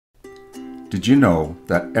Did you know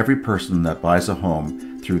that every person that buys a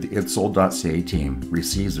home through the itsSOLD.ca team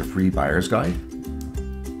receives a free buyer's guide?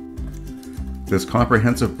 This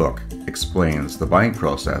comprehensive book explains the buying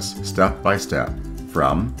process step by step,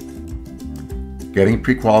 from getting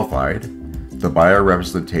pre-qualified, the buyer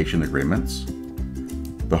representation agreements,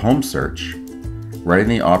 the home search, writing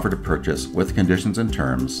the offer to purchase with conditions and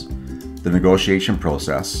terms, the negotiation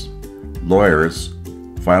process, lawyers,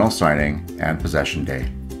 final signing, and possession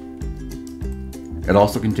day. It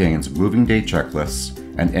also contains moving day checklists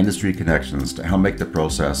and industry connections to help make the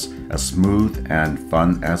process as smooth and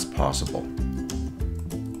fun as possible.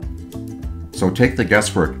 So take the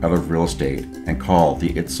guesswork out of real estate and call the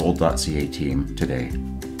itsSOLD.ca team today.